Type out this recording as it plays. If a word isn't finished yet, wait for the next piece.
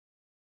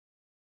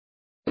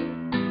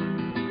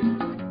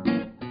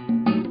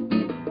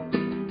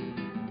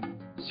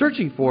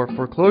Searching for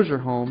foreclosure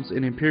homes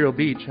in Imperial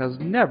Beach has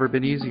never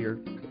been easier.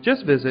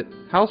 Just visit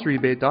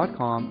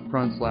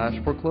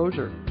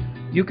houserebate.com/foreclosure.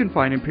 You can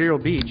find Imperial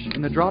Beach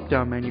in the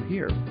drop-down menu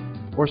here,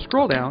 or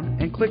scroll down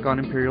and click on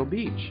Imperial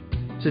Beach.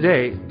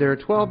 Today, there are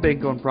 12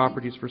 bank-owned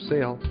properties for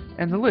sale,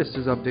 and the list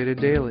is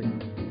updated daily.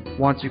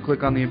 Once you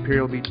click on the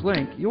Imperial Beach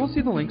link, you will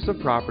see the links of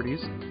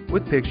properties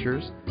with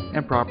pictures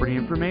and property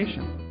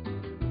information.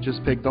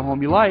 Just pick the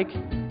home you like,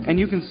 and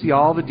you can see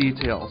all the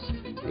details.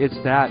 It's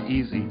that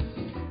easy.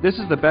 This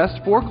is the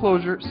best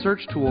foreclosure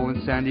search tool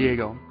in San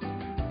Diego.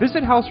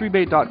 Visit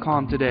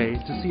houserebate.com today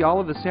to see all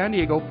of the San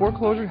Diego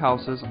foreclosure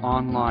houses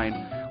online,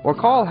 or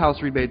call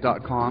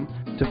houserebate.com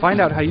to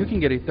find out how you can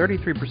get a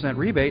 33%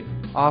 rebate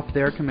off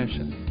their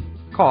commission.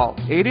 Call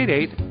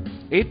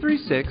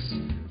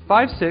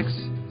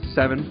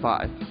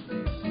 888-836-5675.